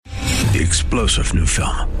the explosive new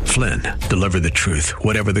film, Flynn, Deliver the Truth,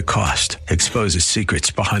 Whatever the Cost, exposes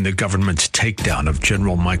secrets behind the government's takedown of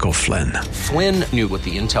General Michael Flynn. Flynn knew what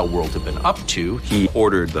the intel world had been up to. He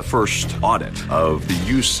ordered the first audit of the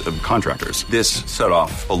use of contractors. This set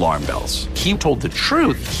off alarm bells. He told the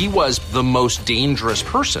truth. He was the most dangerous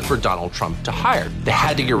person for Donald Trump to hire. They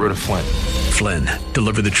had to get rid of Flynn. Flynn,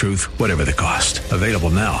 Deliver the Truth, Whatever the Cost. Available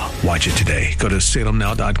now. Watch it today. Go to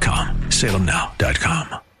salemnow.com.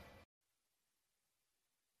 salemnow.com.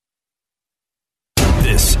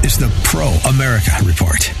 This is the Pro America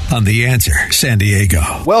Report on The Answer San Diego.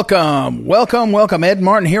 Welcome. Ed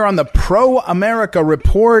Martin here on the Pro America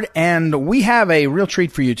Report, and we have a real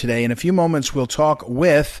treat for you today. In a few moments, we'll talk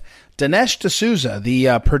with Dinesh D'Souza,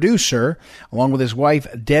 the producer, along with his wife,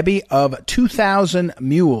 Debbie, of 2,000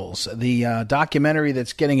 Mules, the documentary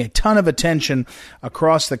that's getting a ton of attention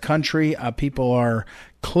across the country. People are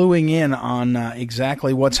cluing in on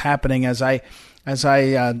exactly what's happening. As I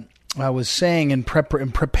was saying in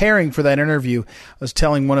preparing for that interview, I was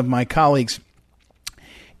telling one of my colleagues,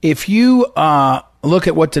 if you look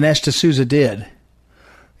at what Dinesh D'Souza did,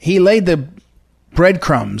 he laid the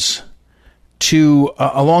breadcrumbs to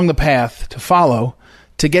along the path to follow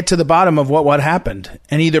to get to the bottom of what happened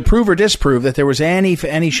and either prove or disprove that there was any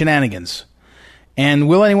shenanigans. And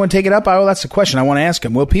will anyone take it up? Oh, that's the question I want to ask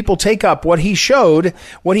him. Will people take up what he showed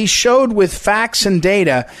with facts and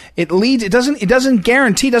data? It doesn't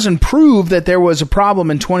guarantee, doesn't prove that there was a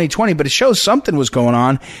problem in 2020, but it shows something was going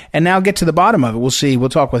on, and now get to the bottom of it. We'll see. We'll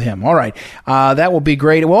talk with him. All right. That will be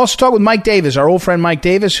great. We'll also talk with Mike Davis, our old friend Mike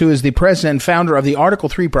Davis, who is the president and founder of the Article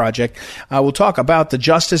 3 Project. We'll talk about the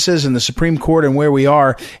justices and the Supreme Court and where we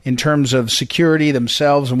are in terms of security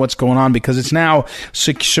themselves and what's going on, because it's now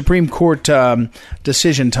Supreme Court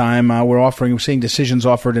decision time. We're seeing decisions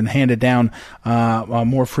offered and handed down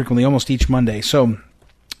more frequently, almost each Monday. So I'll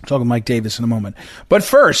talk with Mike Davis in a moment. But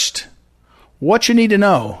first, what you need to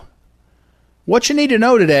know. What you need to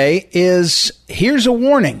know today is, here's a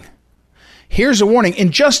warning. Here's a warning.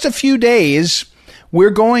 In just a few days, we're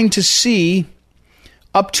going to see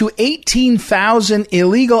up to 18,000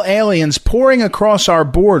 illegal aliens pouring across our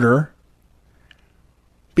border,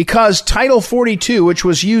 because Title 42, which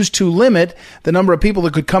was used to limit the number of people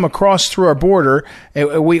that could come across through our border,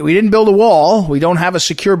 we didn't build a wall. We don't have a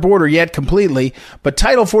secure border yet completely. But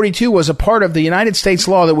Title 42 was a part of the United States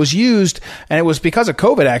law that was used, and it was because of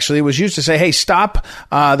COVID, actually. It was used to say, hey, stop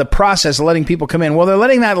the process of letting people come in. Well, they're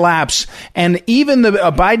letting that lapse. And even the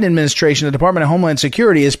Biden administration, the Department of Homeland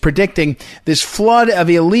Security, is predicting this flood of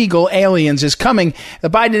illegal aliens is coming. The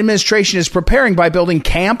Biden administration is preparing by building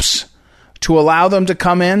camps to allow them to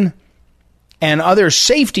come in, and other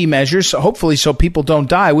safety measures, hopefully so people don't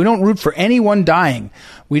die. We don't root for anyone dying.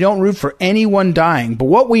 But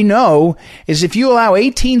what we know is if you allow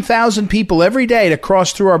 18,000 people every day to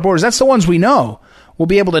cross through our borders, that's the ones we know. We'll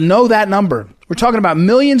be able to know that number. We're talking about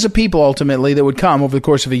millions of people ultimately that would come over the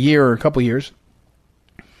course of a year or a couple years.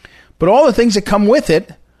 But all the things that come with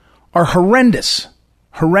it are horrendous.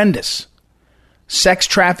 Sex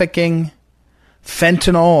trafficking,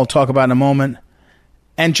 fentanyl, I'll talk about in a moment.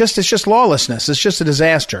 And it's just lawlessness. It's just a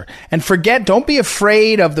disaster. And don't be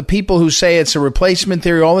afraid of the people who say it's a replacement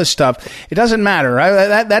theory, all this stuff. It doesn't matter.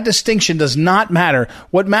 That distinction does not matter.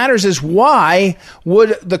 What matters is, why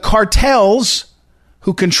would the cartels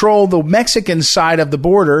who control the Mexican side of the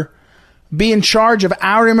border be in charge of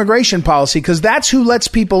our immigration policy? Because that's who lets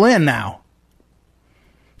people in now.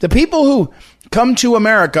 The people who come to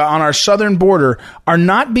America on our southern border are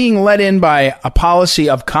not being let in by a policy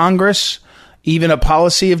of Congress, even a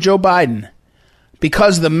policy of Joe Biden,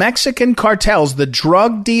 because the Mexican cartels, the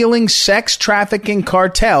drug dealing, sex trafficking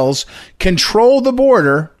cartels, control the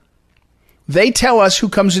border. They tell us who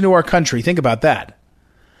comes into our country. Think about that.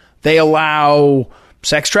 They allow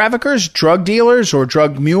sex traffickers, drug dealers, or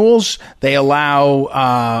drug mules. They allow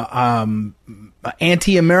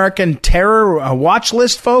anti-American terror watch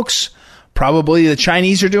list folks. Probably the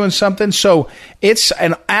Chinese are doing something. So it's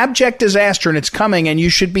an abject disaster, and it's coming. And you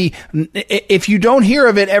should be, if you don't hear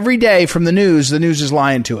of it every day from the news is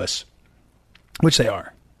lying to us, which they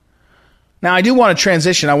are. Now, I do want to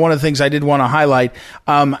transition. One of the things I did want to highlight,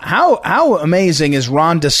 how amazing is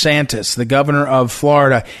Ron DeSantis, the governor of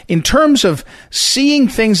Florida, in terms of seeing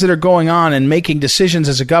things that are going on and making decisions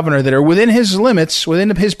as a governor that are within his limits,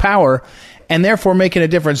 within his power, and therefore making a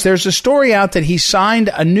difference. There's a story out that he signed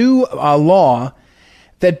a new law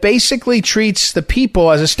that basically treats the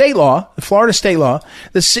people as a state law, the Florida state law,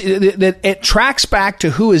 that it tracks back to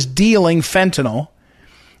who is dealing fentanyl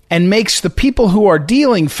and makes the people who are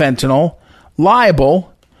dealing fentanyl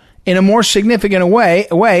liable in a more significant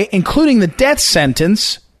way, including the death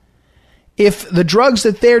sentence if the drugs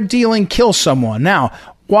that they're dealing kill someone. Now,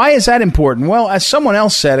 why is that important? Well, as someone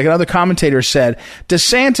else said, another commentator said,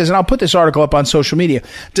 DeSantis, and I'll put this article up on social media,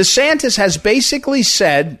 DeSantis has basically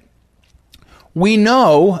said, we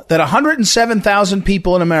know that 107,000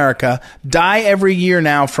 people in America die every year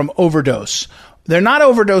now from overdose. They're not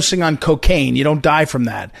overdosing on cocaine. You don't die from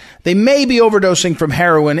that. They may be overdosing from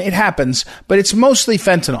heroin. It happens, but it's mostly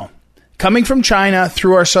fentanyl coming from China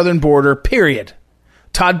through our southern border, period.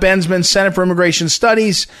 Todd Bensman, Center for Immigration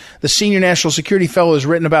Studies, the senior national security fellow, has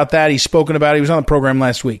written about that. He's spoken about it. He was on the program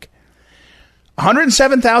last week.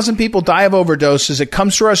 107,000 people die of overdoses. It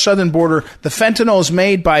comes through our southern border. The fentanyl is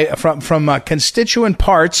made from constituent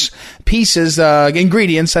parts, pieces,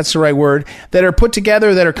 ingredients, that's the right word, that are put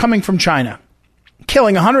together that are coming from China,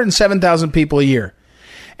 killing 107,000 people a year.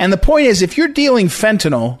 And the point is, if you're dealing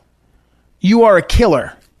fentanyl, you are a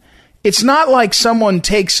killer. It's not like someone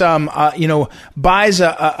takes, buys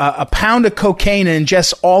a pound of cocaine and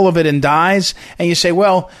ingests all of it and dies. And you say,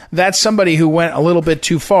 well, that's somebody who went a little bit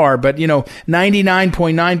too far. But,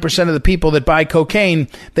 99.9% of the people that buy cocaine,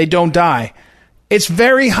 they don't die. It's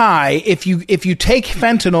very high. If you take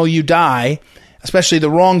fentanyl, you die, especially the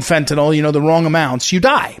wrong fentanyl, the wrong amounts, you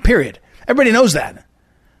die, period. Everybody knows that.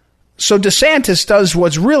 So DeSantis does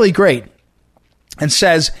what's really great and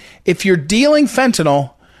says, if you're dealing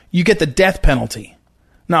fentanyl, you get the death penalty.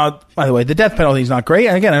 Now, by the way, the death penalty is not great.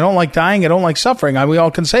 And again, I don't like dying. I don't like suffering. We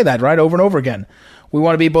all can say that, right? Over and over again. We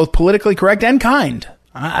want to be both politically correct and kind.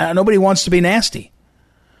 Nobody wants to be nasty.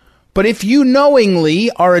 But if you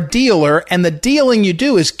knowingly are a dealer and the dealing you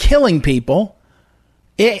do is killing people,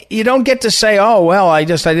 you don't get to say, oh, well, I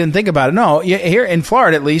didn't think about it. No, here in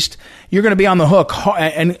Florida, at least, you're going to be on the hook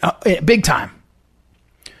and big time.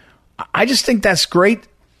 I just think that's great.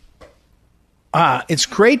 It's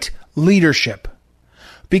great leadership,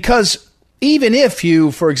 because even if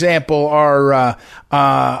you, for example, are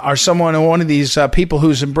one of these people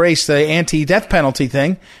who's embraced the anti-death penalty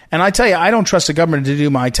thing, and I tell you, I don't trust the government to do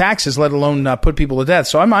my taxes, let alone put people to death.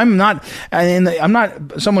 So I'm not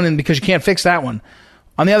someone in because you can't fix that one.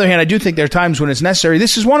 On the other hand, I do think there are times when it's necessary.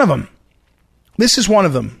 This is one of them.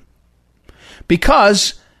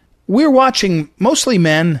 Because we're watching mostly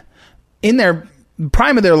men in their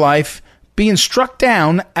prime of their life being struck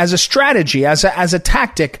down as a strategy, as a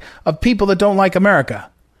tactic of people that don't like America.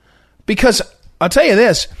 Because I'll tell you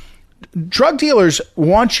this, drug dealers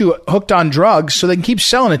want you hooked on drugs so they can keep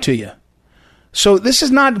selling it to you. So this is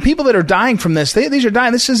not people that are dying from this. These are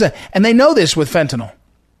dying. And they know this with fentanyl.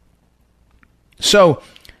 So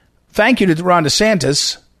thank you to Ron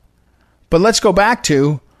DeSantis. But let's go back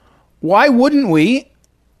to, why wouldn't we,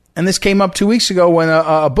 and this came up 2 weeks ago when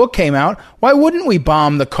a book came out, why wouldn't we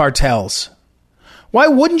bomb the cartels? Why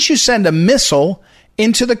wouldn't you send a missile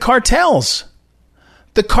into the cartels?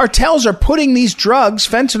 The cartels are putting these drugs,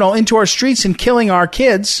 fentanyl, into our streets and killing our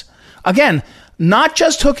kids. Again, not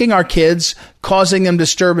just hooking our kids, causing them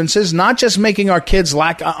disturbances, not just making our kids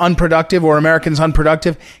unproductive or Americans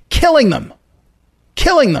unproductive, killing them.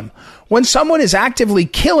 When someone is actively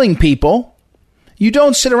killing people, you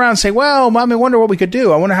don't sit around and say, well, I wonder what we could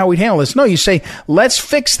do. I wonder how we'd handle this. No, you say, let's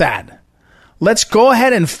fix that. Let's go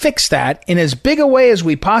ahead and fix that in as big a way as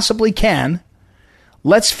we possibly can.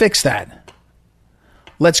 Let's fix that.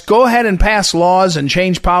 Let's go ahead and pass laws and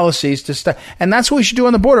change policies to stuff. And that's what we should do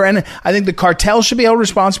on the border. And I think the cartel should be held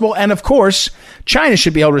responsible. And of course, China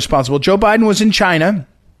should be held responsible. Joe Biden was in China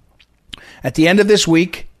at the end of this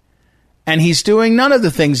week, and he's doing none of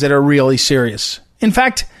the things that are really serious. In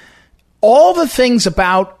fact, all the things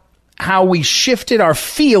about how we shifted our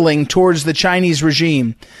feeling towards the Chinese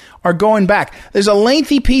regime are going back. There's a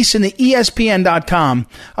lengthy piece in the ESPN.com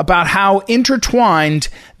about how intertwined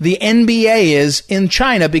the NBA is in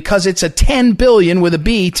China, because it's a $10 billion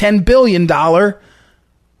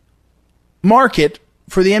market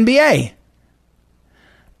for the NBA.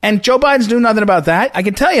 And Joe Biden's doing nothing about that. I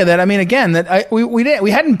can tell you that.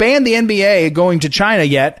 We hadn't banned the NBA going to China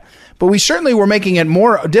yet, but we certainly were making it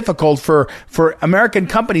more difficult for American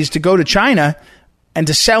companies to go to China and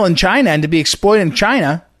to sell in China and to be exploited in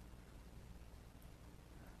China.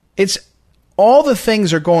 It's all the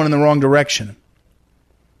things are going in the wrong direction.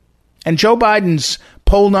 And Joe Biden's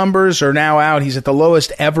poll numbers are now out. He's at the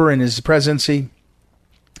lowest ever in his presidency.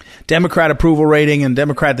 Democrat approval rating and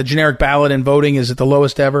the generic ballot in voting is at the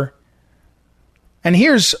lowest ever. And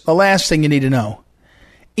here's the last thing you need to know.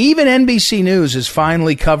 Even NBC News is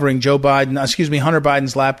finally covering Hunter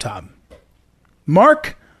Biden's laptop.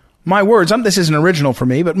 Mark my words. This isn't original for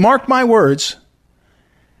me, but mark my words.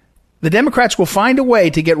 The Democrats will find a way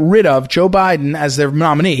to get rid of Joe Biden as their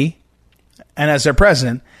nominee and as their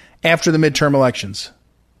president after the midterm elections.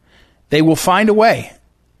 they will find a way.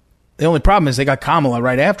 The only problem is they got Kamala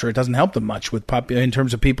right after. It doesn't help them much with in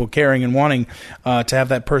terms of people caring and wanting to have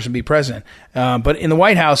that person be president. But in the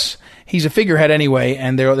White House, he's a figurehead anyway,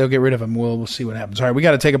 and they'll get rid of him. We'll see what happens. All right, we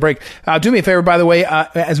got to take a break. Do me a favor, by the way,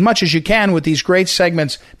 as much as you can with these great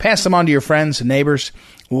segments, pass them on to your friends and neighbors.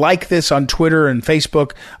 Like this on Twitter and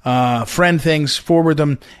Facebook. Friend things, forward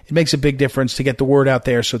them. It makes a big difference to get the word out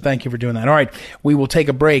there, so thank you for doing that. All right, we will take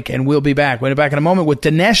a break, and we'll be back. We'll be back in a moment with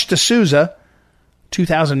Dinesh D'Souza,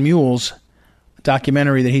 2,000 Mules, a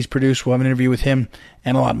documentary that he's produced. We'll have an interview with him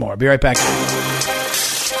and a lot more. I'll be right back.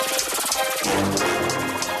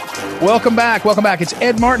 Welcome back. Welcome back. It's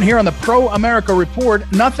Ed Martin here on the Pro America Report.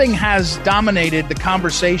 Nothing has dominated the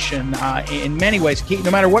conversation in many ways. No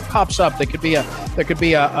matter what pops up, there could be a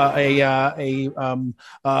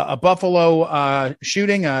Buffalo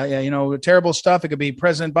shooting, terrible stuff. It could be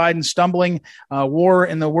President Biden stumbling, war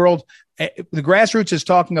in the world. The grassroots is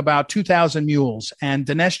talking about 2,000 Mules, and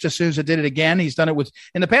Dinesh D'Souza did it again. He's done it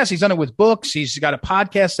in the past. He's done it with books. He's got a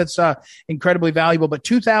podcast that's incredibly valuable. But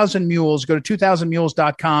 2,000 Mules, go to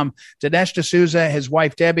 2000mules.com. Dinesh D'Souza, his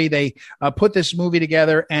wife Debbie, they put this movie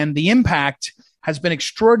together, and the impact has been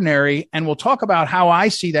extraordinary. And we'll talk about how I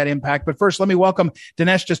see that impact. But first, let me welcome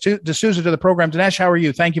Dinesh D'Souza to the program. Dinesh, how are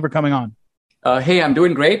you? Thank you for coming on. Hey, I'm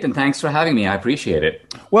doing great, and thanks for having me. I appreciate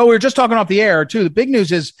it. Well, we were just talking off the air, too. The big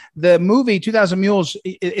news is the movie 2,000 Mules,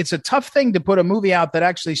 it's a tough thing to put a movie out that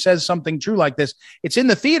actually says something true like this. It's in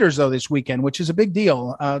the theaters, though, this weekend, which is a big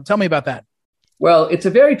deal. Tell me about that. Well, it's a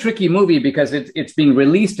very tricky movie because it's being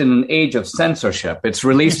released in an age of censorship. It's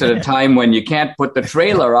released at a time when you can't put the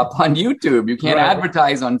trailer up on YouTube. You can't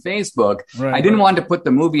advertise on Facebook. I didn't want to put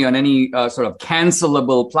the movie on any sort of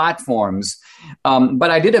cancelable platforms. But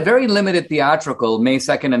I did a very limited theatrical, May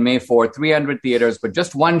 2nd and May 4th, 300 theaters, but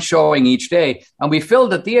just one showing each day. And we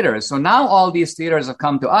filled the theaters. So now all these theaters have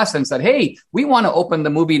come to us and said, hey, we want to open the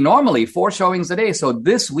movie normally, 4 showings a day. So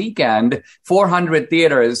this weekend, 400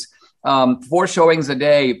 theaters, 4 showings a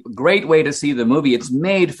day, great way to see the movie. It's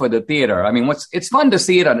made for the theater. I mean, it's fun to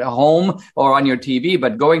see it at home or on your TV,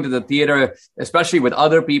 but going to the theater, especially with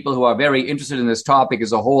other people who are very interested in this topic,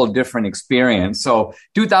 is a whole different experience. So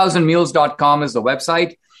 2000mules.com is the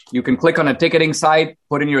website. You can click on a ticketing site,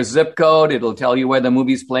 put in your zip code. It'll tell you where the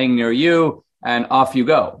movie's playing near you, and off you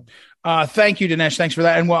go. Thank you, Dinesh. Thanks for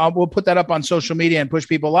that. And we'll put that up on social media and push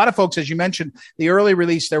people. A lot of folks, as you mentioned, the early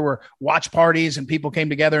release, there were watch parties and people came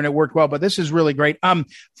together and it worked well. But this is really great.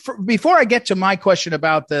 Before I get to my question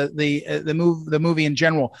about the movie in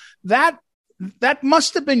general, that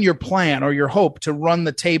must have been your plan or your hope to run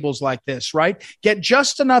the tables like this, right? Get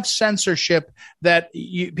just enough censorship that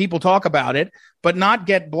people talk about it, but not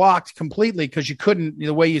get blocked completely because you couldn't,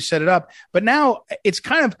 the way you set it up. But now it's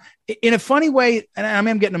kind of, in a funny way, and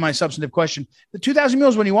I'm getting to my substantive question, the 2,000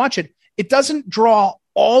 Mules, when you watch it, it doesn't draw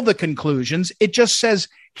all the conclusions. It just says,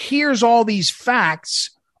 here's all these facts.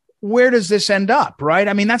 Where does this end up, right?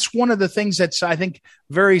 I mean, that's one of the things that's, I think,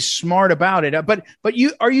 very smart about it. But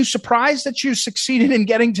are you surprised that you succeeded in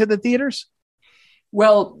getting to the theaters?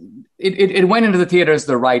 Well, it went into the theaters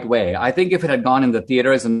the right way. I think if it had gone in the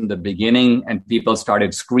theaters in the beginning and people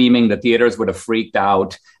started screaming, the theaters would have freaked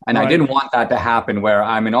out. And I didn't want that to happen where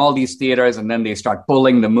I'm in all these theaters and then they start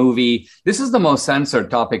pulling the movie. This is the most censored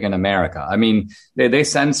topic in America. I mean, they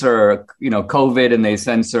censor, COVID, and they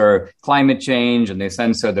censor climate change, and they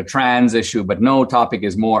censor the trans issue, but no topic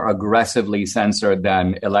is more aggressively censored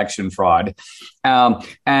than election fraud. And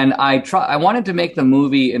I wanted to make the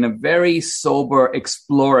movie in a very sober,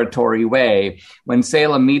 exploratory way. When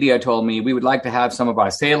Salem Media told me we would like to have some of our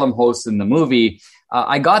Salem hosts in the movie,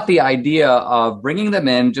 I got the idea of bringing them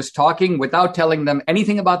in, just talking without telling them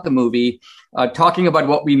anything about the movie, talking about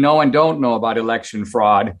what we know and don't know about election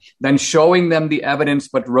fraud, then showing them the evidence,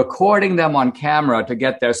 but recording them on camera to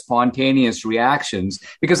get their spontaneous reactions,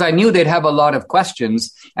 because I knew they'd have a lot of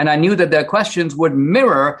questions, and I knew that their questions would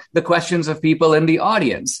mirror the questions of people in the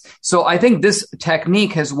audience. So I think this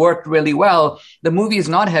technique has worked really well. The movie is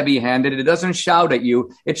not heavy-handed. It doesn't shout at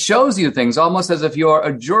you. It shows you things almost as if you're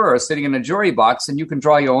a juror sitting in a jury box and you can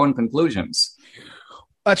draw your own conclusions.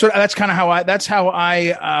 That's kind of how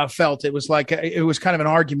I felt. It was like, it was kind of an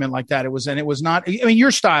argument like that. It was not, I mean,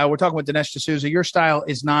 your style, we're talking with Dinesh D'Souza, your style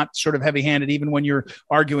is not sort of heavy handed. Even when you're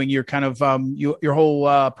arguing, you're kind of, your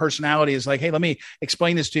whole personality is like, hey, let me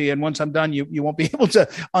explain this to you. And once I'm done, you won't be able to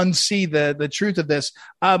unsee the truth of this.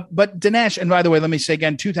 But Dinesh, and by the way, let me say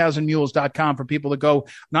again, 2000mules.com for people to go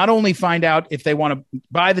not only find out if they want to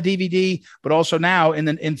buy the DVD, but also now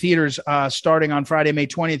in theaters, starting on Friday, May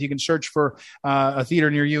 20th, you can search for a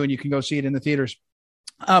theater near you and you can go see it in the theaters.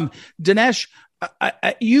 Dinesh,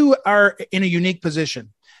 you are in a unique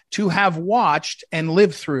position. to have watched and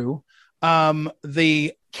lived through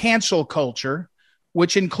the cancel culture,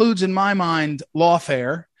 which includes, in my mind,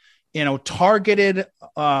 lawfare, targeted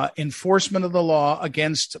enforcement of the law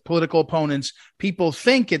against political opponents. People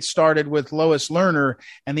think it started with Lois Lerner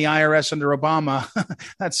and the IRS under Obama.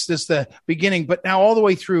 That's just the beginning. But now all the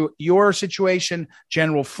way through your situation,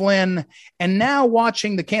 General Flynn, and now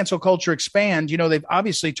watching the cancel culture expand, they've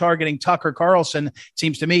obviously targeting Tucker Carlson. It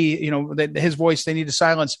seems to me, that his voice they need to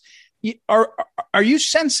silence. Are you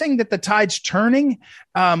sensing that the tide's turning?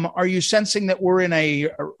 Are you sensing that we're in a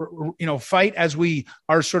fight as we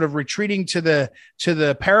are sort of retreating to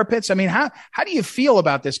the parapets? I mean, how do you feel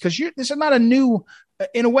about this? Because this is not a new.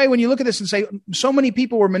 In a way, when you look at this and say so many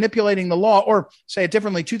people were manipulating the law, or say it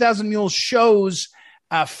differently, 2000 Mules shows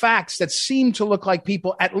facts that seem to look like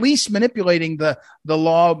people at least manipulating the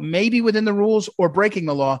law, maybe within the rules or breaking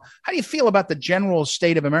the law. How do you feel about the general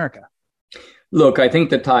state of America? Look, I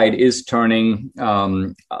think the tide is turning.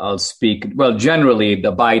 I'll speak. Well, generally,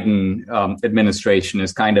 the Biden administration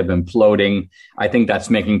is kind of imploding. I think that's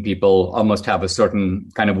making people almost have a certain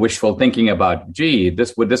kind of wishful thinking about,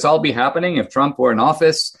 would this all be happening if Trump were in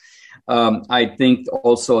office? I think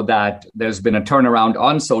also that there's been a turnaround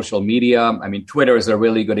on social media. I mean, Twitter is a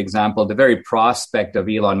really good example. The very prospect of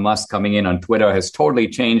Elon Musk coming in on Twitter has totally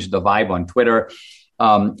changed the vibe on Twitter.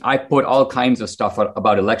 I put all kinds of stuff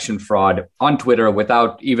about election fraud on Twitter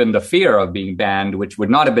without even the fear of being banned, which would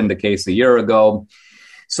not have been the case a year ago.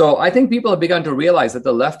 So I think people have begun to realize that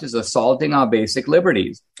the left is assaulting our basic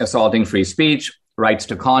liberties, assaulting free speech, rights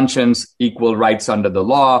to conscience, equal rights under the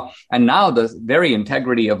law, and now the very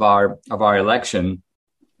integrity of our election.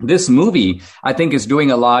 This movie, I think, is doing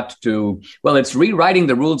a lot it's rewriting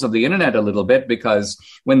the rules of the internet a little bit, because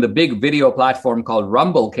when the big video platform called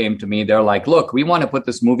Rumble came to me, they're like, look, we want to put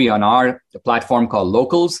this movie on our platform called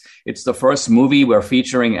Locals. It's the first movie we're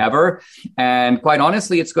featuring ever. And quite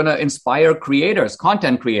honestly, it's going to inspire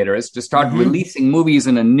content creators to start releasing movies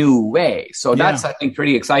in a new way. So that's, I think,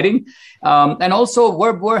 pretty exciting. And also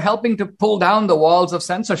we're helping to pull down the walls of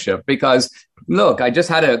censorship, because look, I just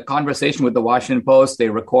had a conversation with the Washington Post. They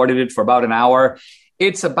recorded it for about an hour.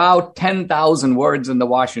 It's about 10,000 words in the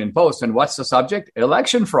Washington Post. And what's the subject?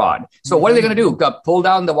 Election fraud. So what are they going to do? Pull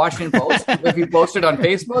down the Washington Post if you post it on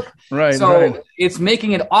Facebook? Right. So it's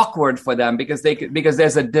making it awkward for them because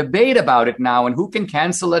there's a debate about it now, and who can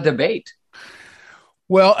cancel a debate?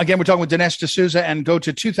 Well, again, we're talking with Dinesh D'Souza, and go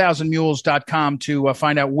to 2000mules.com to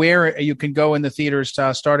find out where you can go in the theaters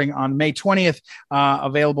starting on May 20th,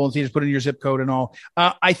 available in theaters, put in your zip code and all.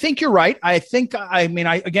 I think you're right.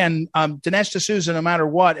 Dinesh D'Souza, no matter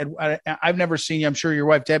what, I've never seen you. I'm sure your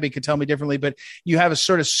wife, Debbie, could tell me differently, but you have a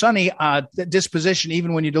sort of sunny disposition.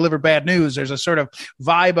 Even when you deliver bad news, there's a sort of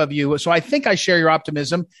vibe of you. So I think I share your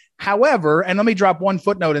optimism. However, and let me drop one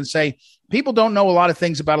footnote and say, people don't know a lot of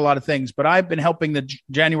things about a lot of things, but I've been helping the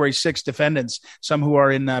January 6th defendants, some who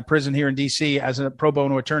are in prison here in D.C. as a pro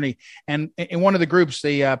bono attorney. And in one of the groups,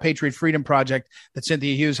 the Patriot Freedom Project that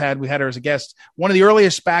Cynthia Hughes we had her as a guest. One of the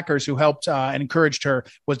earliest backers who helped and encouraged her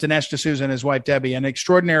was Dinesh D'Souza and his wife, Debbie. An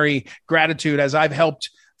extraordinary gratitude as I've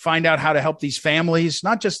helped find out how to help these families,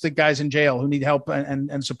 not just the guys in jail who need help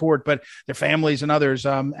and support, but their families and others.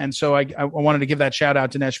 And so I wanted to give that shout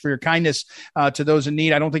out, Dinesh, for your kindness to those in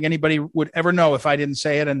need. I don't think anybody would ever know if I didn't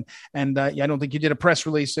say it. And I don't think you did a press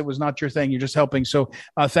release. It was not your thing. You're just helping. So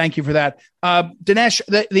thank you for that. Dinesh,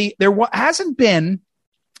 there hasn't been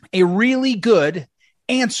a really good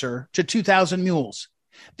answer to 2000 Mules.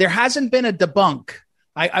 There hasn't been a debunk.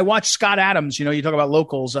 I watched Scott Adams, you talk about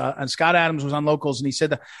Locals, and Scott Adams was on Locals, and he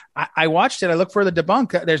said, I watched it. I looked for the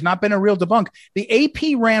debunk. There's not been a real debunk. The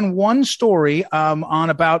AP ran one story on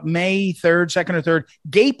about May 3rd, 2nd or 3rd,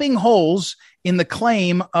 gaping holes in the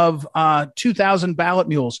claim of 2,000 ballot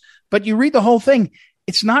mules. But you read the whole thing.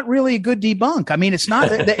 It's not really a good debunk. I mean, it's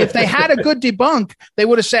not. If they had a good debunk, they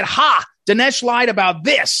would have said, ha, Dinesh lied about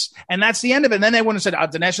this. And that's the end of it. And then they wouldn't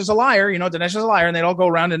have said, Dinesh is a liar. Dinesh is a liar. And they'd all go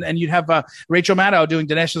around and you'd have Rachel Maddow doing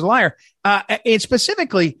Dinesh is a liar. And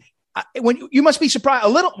specifically, when you must be surprised a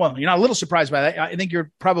little. Well, you're not a little surprised by that. I think you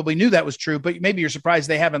probably knew that was true, but maybe you're surprised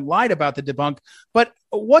they haven't lied about the debunk. But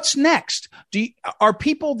what's next? Are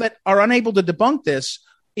people that are unable to debunk this,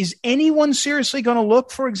 is anyone seriously going to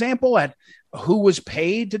look, for example, at who was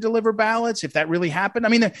paid to deliver ballots, if that really happened? I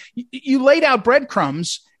mean, you laid out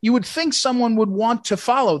breadcrumbs. You would think someone would want to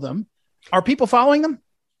follow them. Are people following them?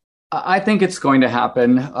 I think it's going to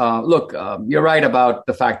happen. Look, you're right about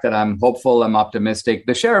the fact that I'm hopeful, I'm optimistic.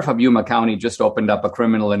 The sheriff of Yuma County just opened up a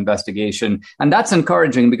criminal investigation, and that's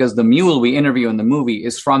encouraging because the mule we interview in the movie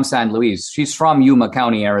is from San Luis. She's from Yuma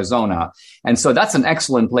County, Arizona. And so that's an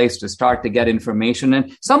excellent place to start to get information.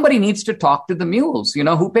 And somebody needs to talk to the mules. You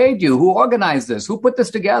know, who paid you? Who organized this? Who put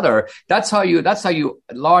this together? That's how you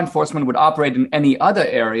law enforcement would operate in any other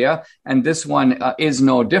area. And this one is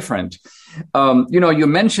no different. You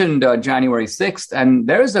mentioned January 6th, and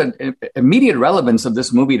there's an immediate relevance of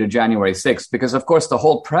this movie to January 6th, because, of course, the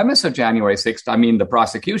whole premise of January 6th, the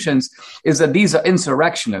prosecutions, is that these are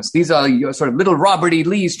insurrectionists. These are sort of little Robert E.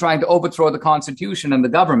 Lees trying to overthrow the Constitution and the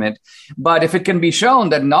government. But if it can be shown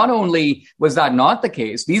that not only was that not the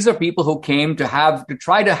case, these are people who came to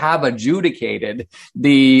try to have adjudicated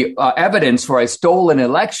the evidence for a stolen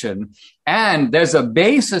election. And there's a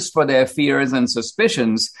basis for their fears and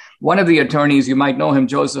suspicions. One of the attorneys, you might know him,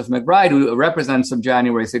 Joseph McBride, who represents some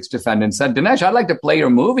January 6th defendants, said, Dinesh, I'd like to play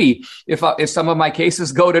your movie if some of my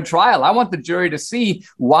cases go to trial. I want the jury to see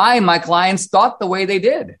why my clients thought the way they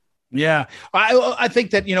did. Yeah, I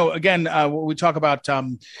think that, again, we talk about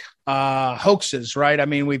hoaxes, right? I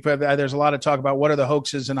mean, there's a lot of talk about what are the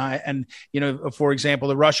hoaxes, and for example,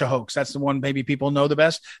 the Russia hoax. That's the one maybe people know the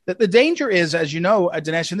best. The danger is, as you know,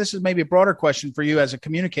 Dinesh, and this is maybe a broader question for you as a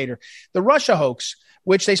communicator, the Russia hoax,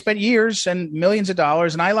 which they spent years and millions of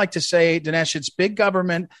dollars. And I like to say, Dinesh, it's big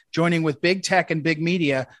government joining with big tech and big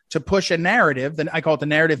media to push a narrative. Then I call it the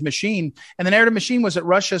narrative machine. And the narrative machine was that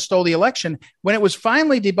Russia stole the election. When it was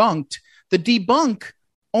finally debunked, the debunk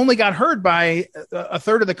only got heard by a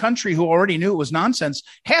third of the country who already knew it was nonsense.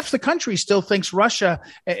 Half the country still thinks Russia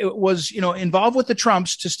was, involved with the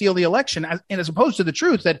Trumps to steal the election, and as opposed to the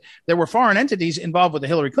truth that there were foreign entities involved with the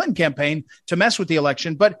Hillary Clinton campaign to mess with the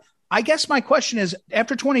election. But I guess my question is,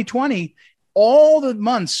 after 2020, all the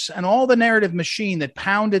months and all the narrative machine that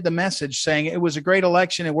pounded the message saying it was a great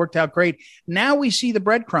election, it worked out great. Now we see the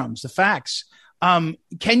breadcrumbs, the facts. Do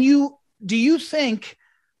you think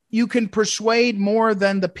you can persuade more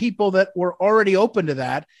than the people that were already open to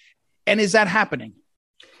that? And is that happening?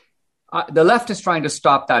 The left is trying to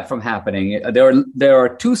stop that from happening. There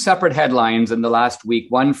are two separate headlines in the last week,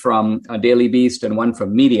 one from Daily Beast and one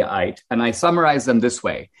from Mediaite. And I summarize them this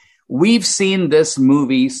way. We've seen this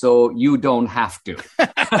movie, so you don't have to.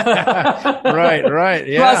 Right.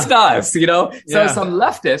 Yeah. Trust us, So Yeah. some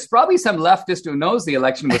leftist, probably some leftist who knows the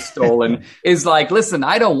election was stolen, is like, listen,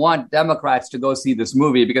 I don't want Democrats to go see this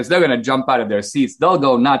movie because they're going to jump out of their seats. They'll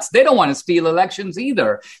go nuts. They don't want to steal elections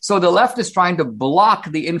either. So the left is trying to block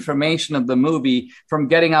the information of the movie from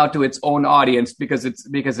getting out to its own audience because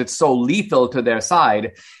it's so lethal to their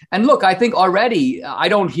side. And look, I think already I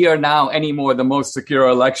don't hear now anymore the most secure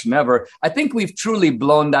election ever. I think we've truly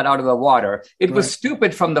blown that out of the water. It was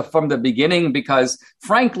stupid from the beginning because,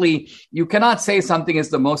 frankly, you cannot say something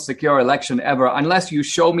is the most secure election ever unless you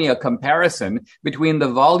show me a comparison between the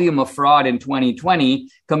volume of fraud in 2020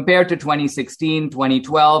 compared to 2016,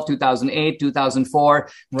 2012, 2008, 2004.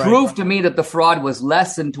 Right. Prove to me that the fraud was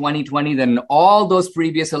less in 2020 than all those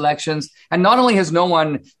previous elections. And not only has no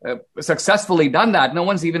one successfully done that, no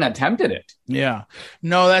one's even attempted it. Yeah,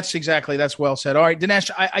 no, that's well said. All right,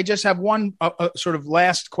 Dinesh, I just have one sort of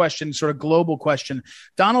last question, sort of global question.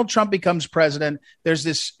 Donald Trump becomes president. There's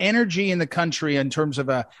this energy in the country in terms of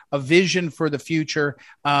a vision for the future.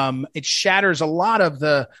 It shatters a lot of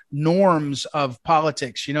the norms of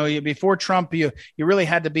politics. Before Trump, you really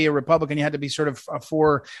had to be a Republican. You had to be sort of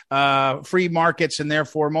for free markets, and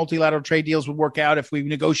therefore multilateral trade deals would work out if we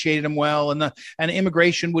negotiated them well, and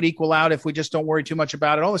immigration would equal out if we just don't worry too much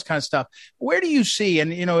about it, all this kind of stuff. Where do you see,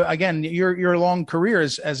 and again, your long career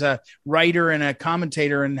as a writer and a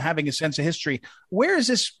commentator and having a sense of history, where is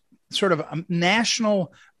this sort of a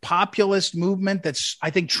national populist movement that's, I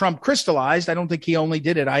think, Trump crystallized? I don't think he only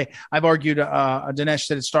did it. I've argued, Dinesh,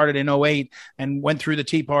 that it started in 2008 and went through the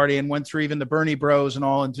Tea Party and went through even the Bernie bros and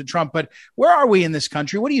all into Trump. But where are we in this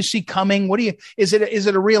country? What do you see coming? Is it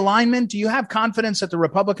a realignment? Do you have confidence that the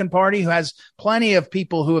Republican Party, who has plenty of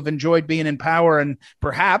people who have enjoyed being in power and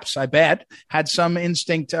perhaps, I bet, had some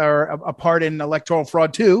instinct or a part in electoral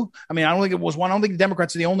fraud too? I mean, I don't think the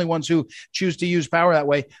Democrats are the only ones who choose to use power that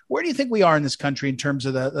way. Where do you think we are in this country in terms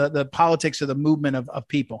of the politics of the movement of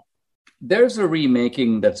people? There's a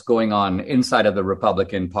remaking that's going on inside of the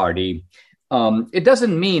Republican Party. It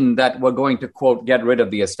doesn't mean that we're going to, quote, get rid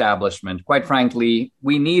of the establishment. Quite frankly,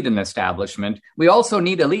 we need an establishment. We also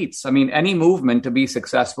need elites. I mean, any movement to be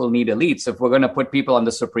successful need elites. If we're going to put people on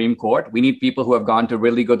the Supreme Court, we need people who have gone to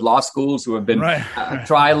really good law schools, who have been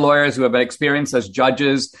trial lawyers, who have experienced as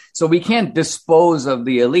judges. So we can't dispose of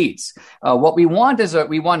the elites. What we want is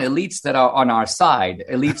we want elites that are on our side,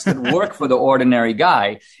 elites that work for the ordinary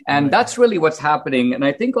guy. And that's really what's happening. And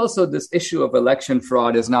I think also this issue of election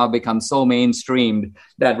fraud has now become so mainstreamed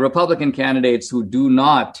that Republican candidates who do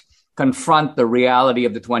not confront the reality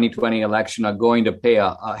of the 2020 election are going to pay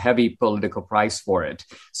a heavy political price for it.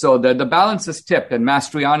 So the balance is tipped. And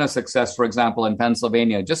Mastriano's success, for example, in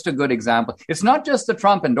Pennsylvania, just a good example. It's not just the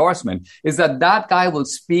Trump endorsement, is that guy will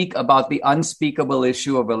speak about the unspeakable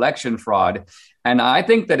issue of election fraud. And I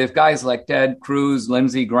think that if guys like Ted Cruz,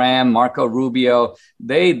 Lindsey Graham, Marco Rubio,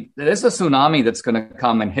 there's a tsunami that's going to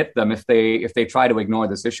come and hit them if they try to ignore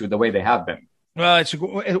this issue the way they have been. Well, it's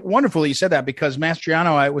wonderful you said that, because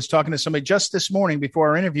Mastriano, I was talking to somebody just this morning before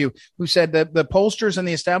our interview who said that the pollsters and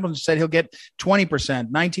the establishment said he'll get 20%, 19%,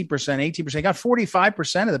 18%. He got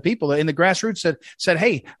 45% of the people in the grassroots said,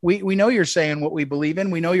 hey, we know you're saying what we believe in.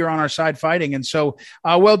 We know you're on our side fighting. And so,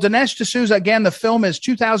 Dinesh D'Souza, again, the film is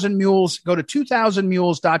 2000 Mules. Go to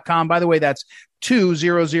 2000mules.com. By the way, that's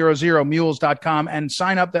 2000mules.com and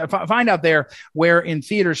sign up there, find out there where in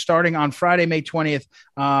theaters starting on Friday, May 20th,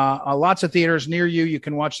 lots of theaters near you. You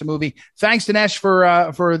can watch the movie. Thanks, Dinesh,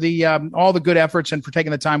 for the all the good efforts and for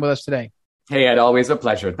taking the time with us today. Hey, Ed, always a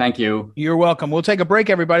pleasure. Thank you. You're welcome. We'll take a break,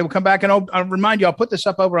 everybody. We'll come back, and I'll remind you, I'll put this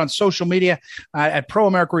up over on social media at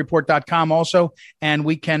proamericareport.com also, and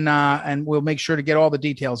we can and we'll make sure to get all the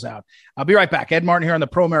details out. I'll be right back. Ed Martin here on the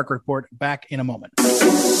Pro America Report. Back in a moment.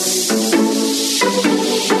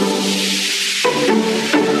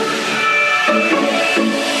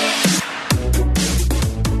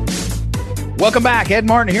 Welcome back. Ed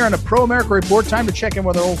Martin here on the Pro America Report. Time to check in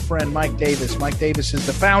with our old friend, Mike Davis. Mike Davis is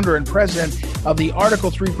the founder and president of the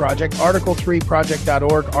Article 3 Project,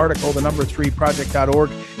 article3project.org, article3project.org.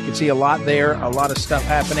 You can see a lot there, a lot of stuff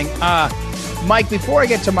happening. Mike, before I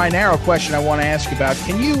get to my narrow question I want to ask you about,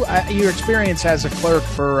 can you, your experience as a clerk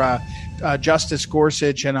for Justice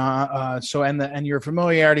Gorsuch and your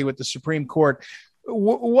familiarity with the Supreme Court,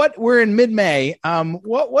 what we're in mid-May,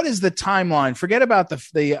 what is the timeline? Forget about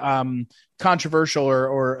the controversial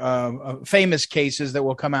or famous cases that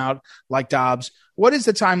will come out like Dobbs. What is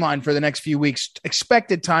the timeline for the next few weeks?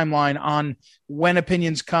 Expected timeline on when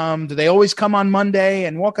opinions come? Do they always come on Monday?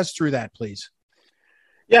 And walk us through that, please.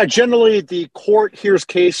 Yeah, generally the court hears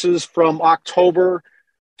cases from October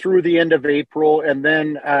through the end of April, and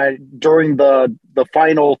then during the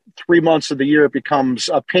final 3 months of the year, it becomes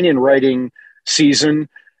opinion writing season.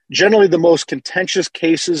 Generally, the most contentious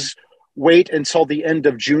cases wait until the end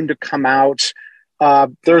of June to come out.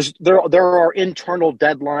 There are internal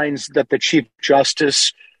deadlines that the Chief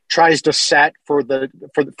Justice tries to set for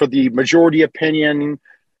the majority opinion,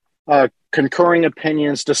 concurring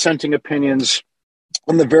opinions, dissenting opinions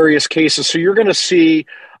in the various cases. So you're going to see,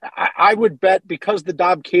 I would bet, because the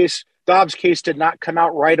Dobbs case did not come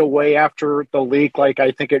out right away after the leak, like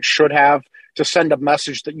I think it should have, to send a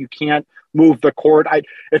message that you can't move the court.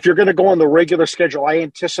 If you're going to go on the regular schedule, I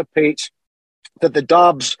anticipate that the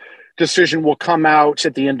Dobbs decision will come out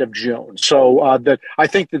at the end of June. So I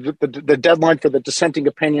think the deadline for the dissenting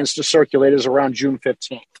opinions to circulate is around June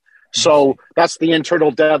 15th. So that's the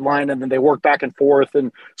internal deadline, and then they work back and forth.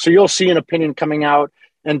 And so you'll see an opinion coming out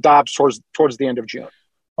in Dobbs towards the end of June.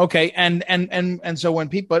 Okay. And so when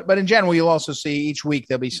people, but in general, you'll also see each week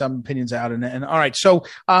there'll be some opinions out. And all right. So,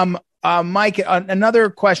 Mike, another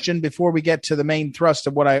question before we get to the main thrust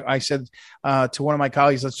of what I said to one of my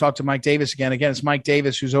colleagues. Let's talk to Mike Davis again. Again, it's Mike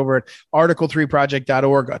Davis, who's over at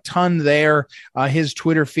article3project.org. A ton there. His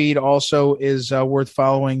Twitter feed also is worth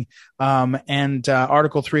following. And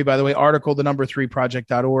Article 3, by the way,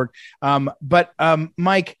 article3project.org. But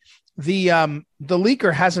Mike, the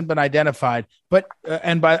leaker hasn't been identified, but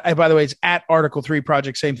and by the way, it's at Article 3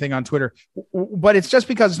 Project, same thing on Twitter. But it's just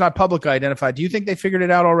because it's not publicly identified. Do you think they figured it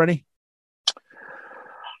out already?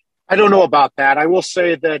 I don't know about that. I will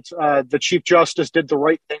say that the Chief Justice did the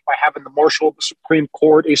right thing by having the Marshal of the Supreme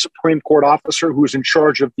Court, a Supreme Court officer who's in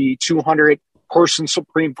charge of the 200-person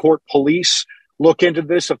Supreme Court police, look into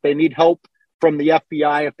this. If they need help from the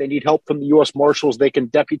FBI, if they need help from the U.S. Marshals, they can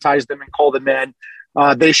deputize them and call them in.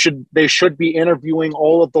 They should be interviewing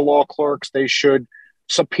all of the law clerks. They should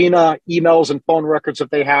subpoena emails and phone records if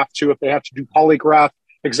they have to. If they have to do polygraph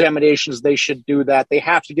examinations, they should do that. They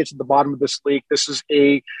have to get to the bottom of this leak. This is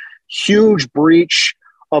a huge breach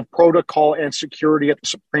of protocol and security at the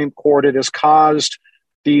Supreme Court. It has caused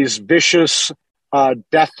these vicious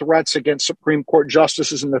death threats against Supreme Court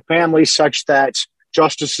justices and their families, such that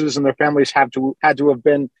justices and their families had to have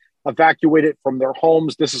been evacuated from their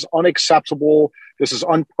homes. This is unacceptable. This is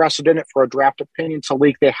unprecedented for a draft opinion to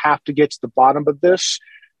leak. They have to get to the bottom of this.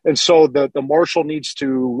 And so the marshal needs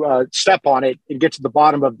to step on it and get to the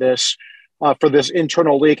bottom of this for this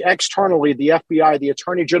internal leak. Externally, the FBI, the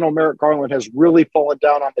Attorney General Merrick Garland, has really fallen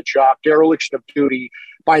down on the job, dereliction of duty,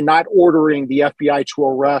 by not ordering the FBI to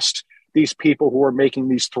arrest these people who are making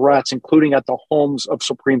these threats, including at the homes of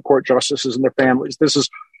Supreme Court justices and their families. This is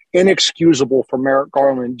inexcusable for Merrick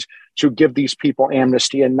Garland to give these people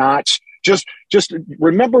amnesty and not just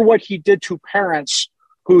remember what he did to parents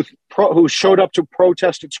who showed up to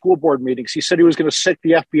protest at school board meetings. He said he was going to sic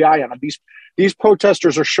the FBI on them. These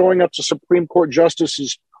protesters are showing up to Supreme Court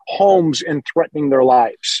justices' homes and threatening their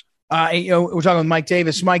lives. We're talking with Mike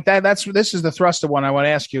Davis. Mike, this is the thrust of one I want to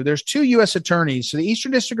ask you. There's two U.S. attorneys. So the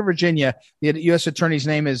Eastern District of Virginia, the U.S. attorney's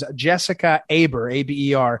name is Jessica Aber,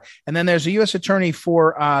 A-B-E-R. And then there's a U.S. attorney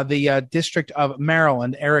for the District of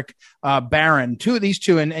Maryland, Eric Barron. These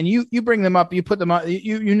two, and you bring them up, you put them up,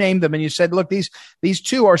 you named them, and you said, look, these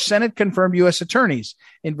two are Senate-confirmed U.S. attorneys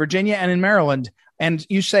in Virginia and in Maryland. And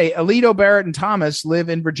you say Alito, Barrett, and Thomas live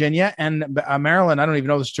in Virginia and Maryland. I don't even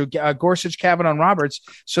know this is true. Gorsuch, Kavanaugh, and Roberts.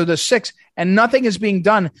 So the six, and nothing is being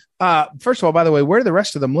done. First of all, by the way, where do the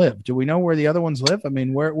rest of them live? Do we know where the other ones live? I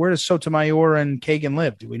mean, where does Sotomayor and Kagan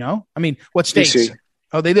live? Do we know? I mean, what states? DC.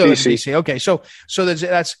 Oh, they live in DC. Okay,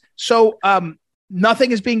 so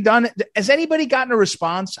nothing is being done. Has anybody gotten a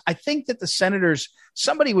response? I think that the senators,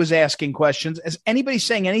 somebody was asking questions. Is anybody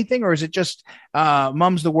saying anything, or is it just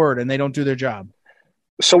mum's the word and they don't do their job?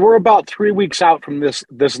 So we're about 3 weeks out from this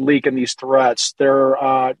leak and these threats.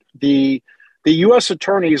 The U.S.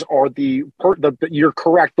 attorneys are you're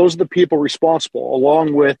correct. Those are the people responsible,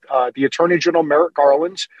 along with the Attorney General Merrick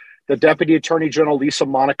Garland, the Deputy Attorney General Lisa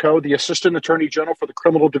Monaco, the Assistant Attorney General for the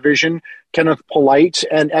Criminal Division Kenneth Polite,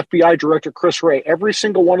 and FBI Director Chris Wray. Every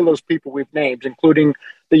single one of those people we've named, including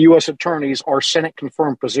the U.S. attorneys, are Senate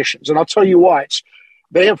confirmed positions. And I'll tell you what.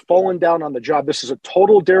 They have fallen down on the job. This is a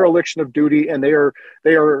total dereliction of duty, and they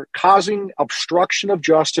are causing obstruction of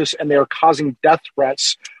justice, and they are causing death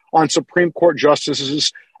threats on Supreme Court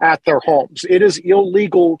justices at their homes. It is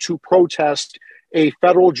illegal to protest a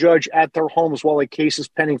federal judge at their homes while a case is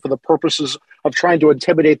pending for the purposes of trying to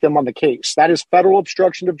intimidate them on the case. That is federal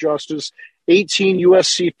obstruction of justice, 18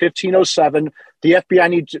 U.S.C. 1507. The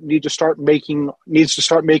FBI needs to start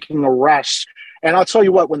making arrests. And I'll tell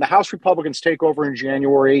you what, when the House Republicans take over in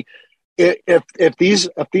January, if these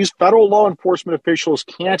federal law enforcement officials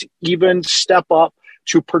can't even step up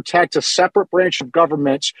to protect a separate branch of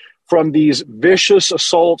government from these vicious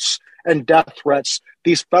assaults and death threats,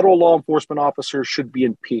 these federal law enforcement officers should be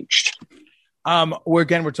impeached. We're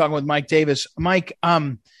talking with Mike Davis. Mike,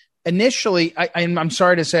 initially, I'm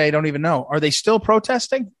sorry to say, I don't even know. Are they still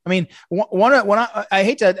protesting? I mean, I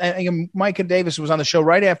hate to. Mike and Davis was on the show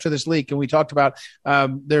right after this leak, and we talked about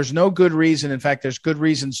there's no good reason. In fact, there's good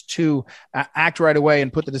reasons to act right away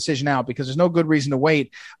and put the decision out, because there's no good reason to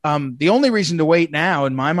wait. The only reason to wait now,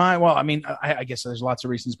 in my mind, well, I mean, I guess there's lots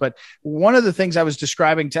of reasons, but one of the things I was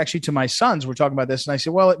describing to my sons, we're talking about this, and I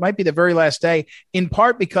said, well, it might be the very last day, in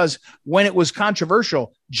part because when it was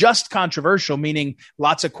controversial, meaning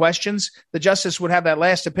lots of questions, the justice would have that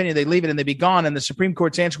last opinion, they leave it and they'd be gone, and the Supreme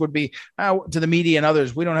Court's answer would be to the media and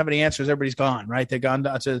others, we don't have any answers, everybody's gone, right? They're gone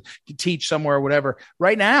to teach somewhere or whatever.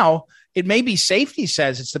 Right now, it may be safety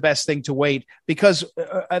says it's the best thing to wait, because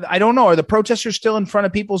I don't know, are the protesters still in front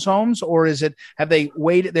of people's homes, or have they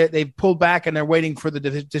waited, they've pulled back and they're waiting for the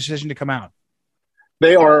decision to come out?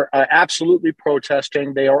 They are absolutely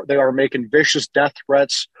protesting. They are making vicious death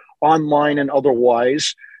threats online and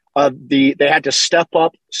otherwise. They had to step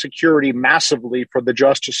up security massively for the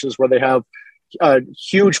justices, where they have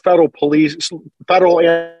huge federal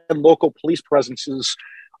and local police presences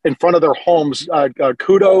in front of their homes.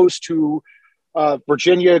 Kudos to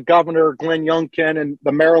Virginia Governor Glenn Youngkin and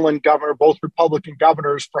the Maryland governor, both Republican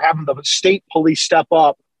governors, for having the state police step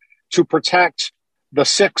up to protect the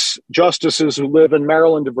 6 justices who live in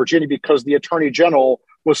Maryland and Virginia, because the Attorney General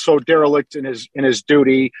was so derelict in his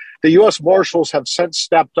duty. The U.S. Marshals have since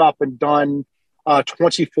stepped up and done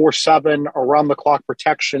 24/7 around-the-clock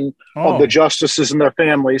protection of the justices and their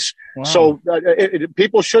families. Wow. So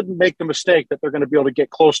people shouldn't make the mistake that they're going to be able to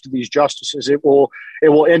get close to these justices. It will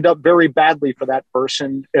end up very badly for that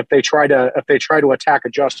person if they try to attack a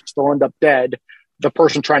justice. They'll end up dead. The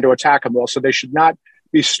person trying to attack them will. So they should not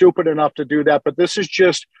be stupid enough to do that. But this is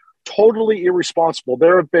just totally irresponsible.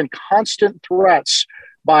 There have been constant threats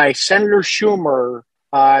by Senator Schumer,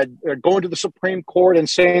 going to the Supreme Court and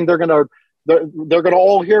saying they're going to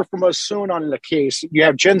all hear from us soon on the case. You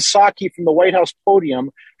have Jen Psaki from the White House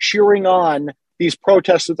podium cheering on these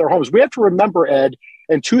protests at their homes. We have to remember, Ed,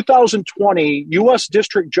 in 2020, U.S.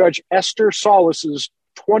 District Judge Esther Salas's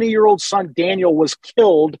 20-year-old son Daniel was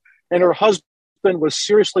killed, and her husband was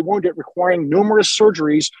seriously wounded, requiring numerous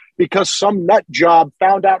surgeries because some nut job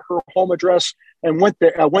found out her home address and went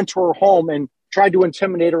to her home and tried to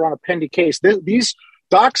intimidate her on a pending case. These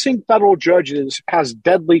doxing federal judges has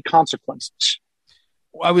deadly consequences.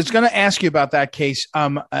 I was going to ask you about that case,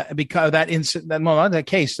 because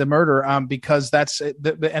the murder, because that's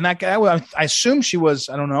I assume she was,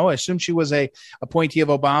 I don't know, I assume she was a appointee of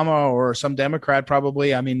Obama or some Democrat,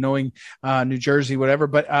 probably. I mean, knowing New Jersey, whatever.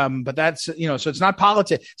 But that's, so it's not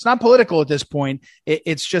it's not political at this point.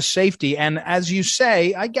 It's just safety. And as you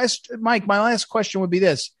say, I guess, Mike, my last question would be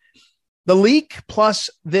this: the leak plus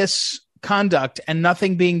this conduct and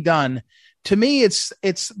nothing being done. To me, it's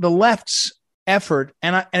the left's effort,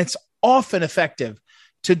 and it's often effective,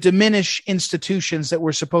 to diminish institutions that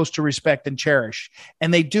we're supposed to respect and cherish.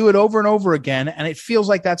 And they do it over and over again, and it feels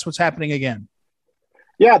like that's what's happening again.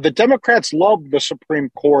 Yeah, the Democrats loved the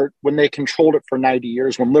Supreme Court when they controlled it for 90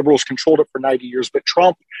 years, when liberals controlled it for 90 years. But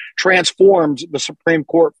Trump transformed the Supreme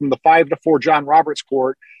Court from the 5-4 John Roberts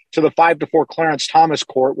Court to the 5-4 Clarence Thomas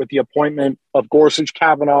Court with the appointment of Gorsuch,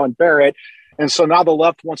 Kavanaugh, and Barrett. And so now the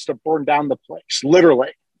left wants to burn down the place,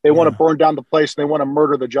 literally. They want to burn down the place, and they want to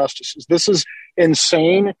murder the justices. This is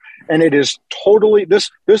insane, and it is totally this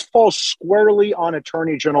falls squarely on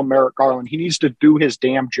Attorney General Merrick Garland. He needs to do his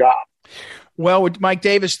damn job. Well, Mike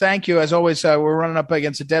Davis, thank you. As always, we're running up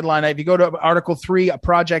against a deadline. If you go to Article 3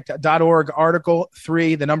 Project.org, Article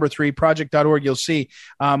 3, the number 3 Project.org, you'll see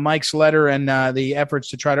Mike's letter and the efforts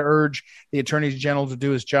to try to urge the Attorney General to do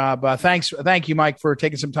his job. Thank you, Mike, for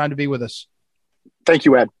taking some time to be with us. Thank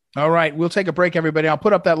you, Ed. All right. We'll take a break, everybody. I'll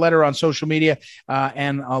put up that letter on social media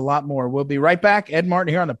and a lot more. We'll be right back. Ed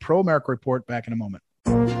Martin here on the Pro America Report. Back in a moment.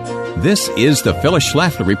 This is the Phyllis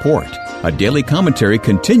Schlafly Report, a daily commentary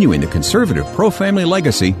continuing the conservative pro-family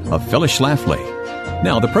legacy of Phyllis Schlafly.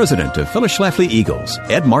 Now, the president of Phyllis Schlafly Eagles,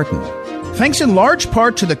 Ed Martin. Thanks in large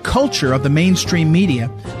part to the culture of the mainstream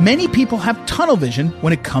media, many people have tunnel vision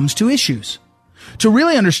when it comes to issues. To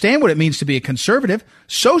really understand what it means to be a conservative,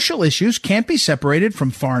 social issues can't be separated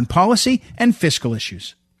from foreign policy and fiscal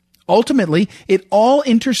issues. Ultimately, it all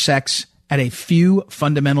intersects at a few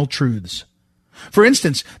fundamental truths. For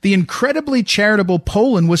instance, the incredibly charitable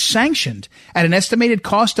Poland was sanctioned at an estimated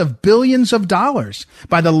cost of billions of dollars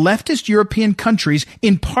by the leftist European countries,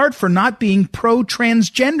 in part for not being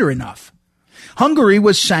pro-transgender enough. Hungary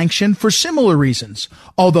was sanctioned for similar reasons,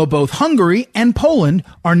 although both Hungary and Poland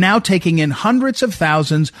are now taking in hundreds of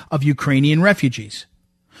thousands of Ukrainian refugees.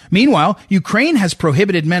 Meanwhile, Ukraine has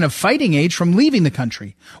prohibited men of fighting age from leaving the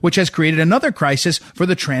country, which has created another crisis for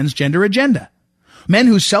the transgender agenda. Men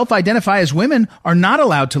who self-identify as women are not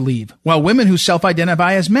allowed to leave, while women who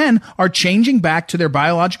self-identify as men are changing back to their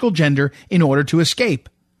biological gender in order to escape.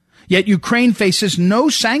 Yet Ukraine faces no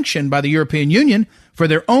sanction by the European Union for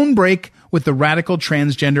their own break with the radical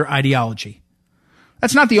transgender ideology.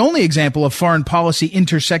 That's not the only example of foreign policy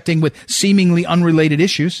intersecting with seemingly unrelated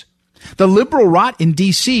issues. The liberal rot in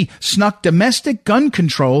D.C. snuck domestic gun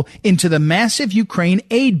control into the massive Ukraine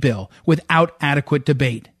aid bill without adequate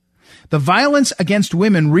debate. The Violence Against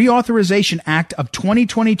Women Reauthorization Act of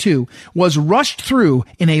 2022 was rushed through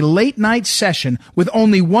in a late-night session with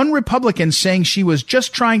only one Republican saying she was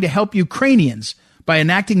just trying to help Ukrainians by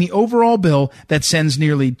enacting the overall bill that sends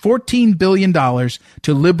nearly $14 billion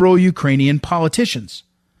to liberal Ukrainian politicians.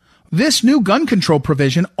 This new gun control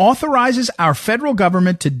provision authorizes our federal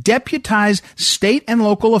government to deputize state and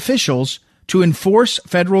local officials to enforce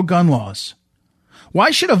federal gun laws.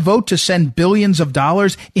 Why should a vote to send billions of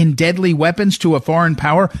dollars in deadly weapons to a foreign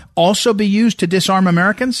power also be used to disarm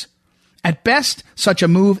Americans? At best, such a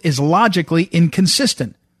move is logically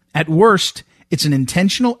inconsistent. At worst, it's an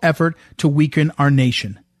intentional effort to weaken our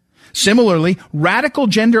nation. Similarly, radical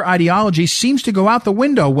gender ideology seems to go out the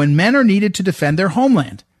window when men are needed to defend their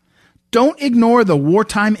homeland. Don't ignore the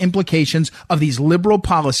wartime implications of these liberal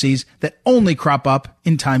policies that only crop up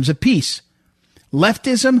in times of peace.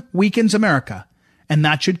 Leftism weakens America, and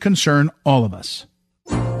that should concern all of us.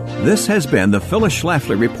 This has been the Phyllis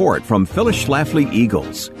Schlafly Report from Phyllis Schlafly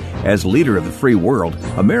Eagles. As leader of the free world,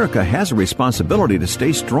 America has a responsibility to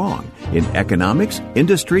stay strong in economics,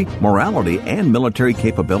 industry, morality, and military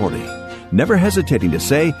capability. Never hesitating to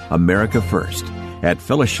say America first. At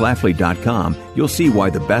phyllisschlafly.com, you'll see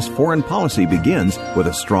why the best foreign policy begins with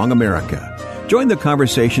a strong America. Join the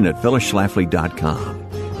conversation at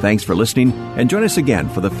phyllisschlafly.com. Thanks for listening, and join us again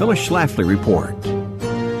for the Phyllis Schlafly Report.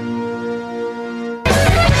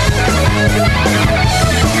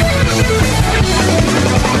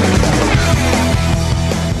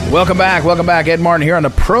 Welcome back. Ed Martin here on the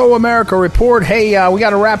Pro America Report. Hey, we got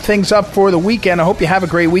to wrap things up for the weekend. I hope you have a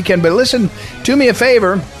great weekend. But listen, do me a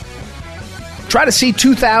favor. Try to see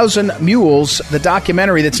 2,000 Mules, the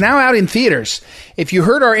documentary that's now out in theaters. If you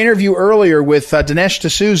heard our interview earlier with Dinesh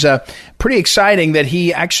D'Souza, pretty exciting that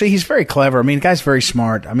he's very clever. I mean, the guy's very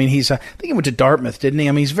smart. I mean, I think he went to Dartmouth, didn't he?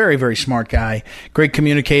 I mean, he's a very, very smart guy, great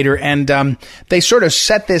communicator. And they sort of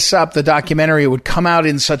set this up, the documentary. It would come out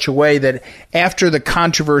in such a way that after the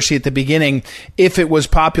controversy at the beginning, if it was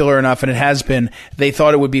popular enough, and it has been, they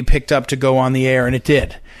thought it would be picked up to go on the air, and it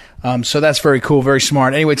did. So that's very cool, very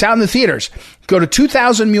smart. Anyway, it's out in the theaters. Go to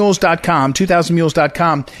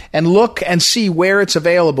 2000mules.com, and look and see where it's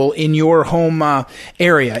available in your home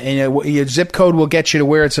area. And your zip code will get you to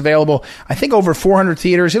where it's available. I think over 400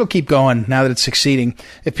 theaters. It'll keep going now that it's succeeding.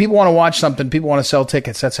 If people want to watch something, people want to sell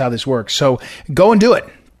tickets. That's how this works. So go and do it.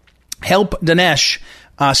 Help Dinesh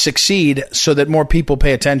succeed so that more people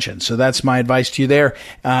pay attention. So that's my advice to you there,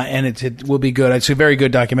 and it will be good. It's a very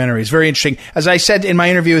good documentary. It's very interesting. As I said in my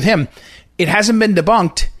interview with him, it hasn't been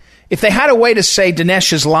debunked. If they had a way to say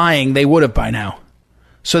Dinesh is lying, they would have by now.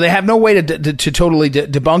 So they have no way to totally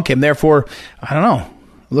debunk him. Therefore, I don't know.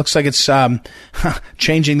 It looks like it's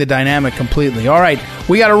changing the dynamic completely. All right,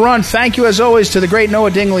 we got to run. Thank you, as always, to the great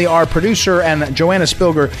Noah Dingley, our producer, and Joanna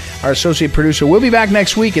Spilger, our associate producer. We'll be back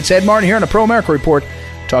next week. It's Ed Martin here on the Pro America Report.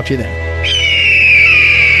 Talk to you then.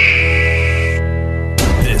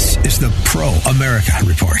 This is the Pro America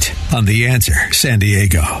Report on The Answer San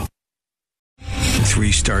Diego.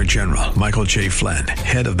 3-star General Michael J. Flynn,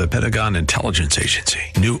 head of the Pentagon Intelligence Agency,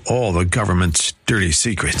 knew all the government's dirty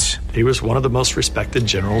secrets. He was one of the most respected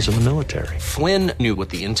generals in the military. Flynn knew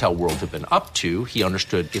what the intel world had been up to. He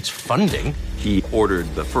understood its funding. He ordered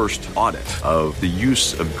the first audit of the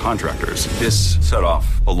use of contractors. This set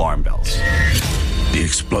off alarm bells. The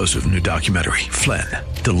explosive new documentary, Flynn,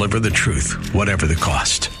 Deliver the Truth, Whatever the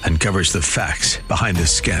Cost, uncovers the facts behind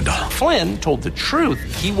this scandal. Flynn told the truth.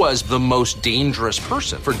 He was the most dangerous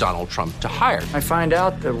person for Donald Trump to hire. I find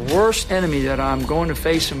out the worst enemy that I'm going to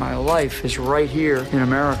face in my life is right here in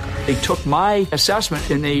America. They took my assessment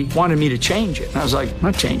and they wanted me to change it. And I was like, I'm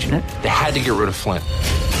not changing it. They had to get rid of Flynn.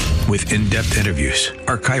 With in-depth interviews,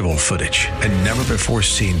 archival footage, and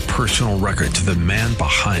never-before-seen personal records of the man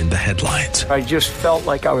behind the headlines. I just felt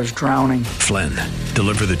like I was drowning. Flynn,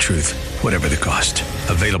 Deliver the Truth, Whatever the Cost.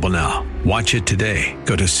 Available now. Watch it today.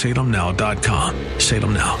 Go to salemnow.com.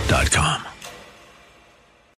 salemnow.com.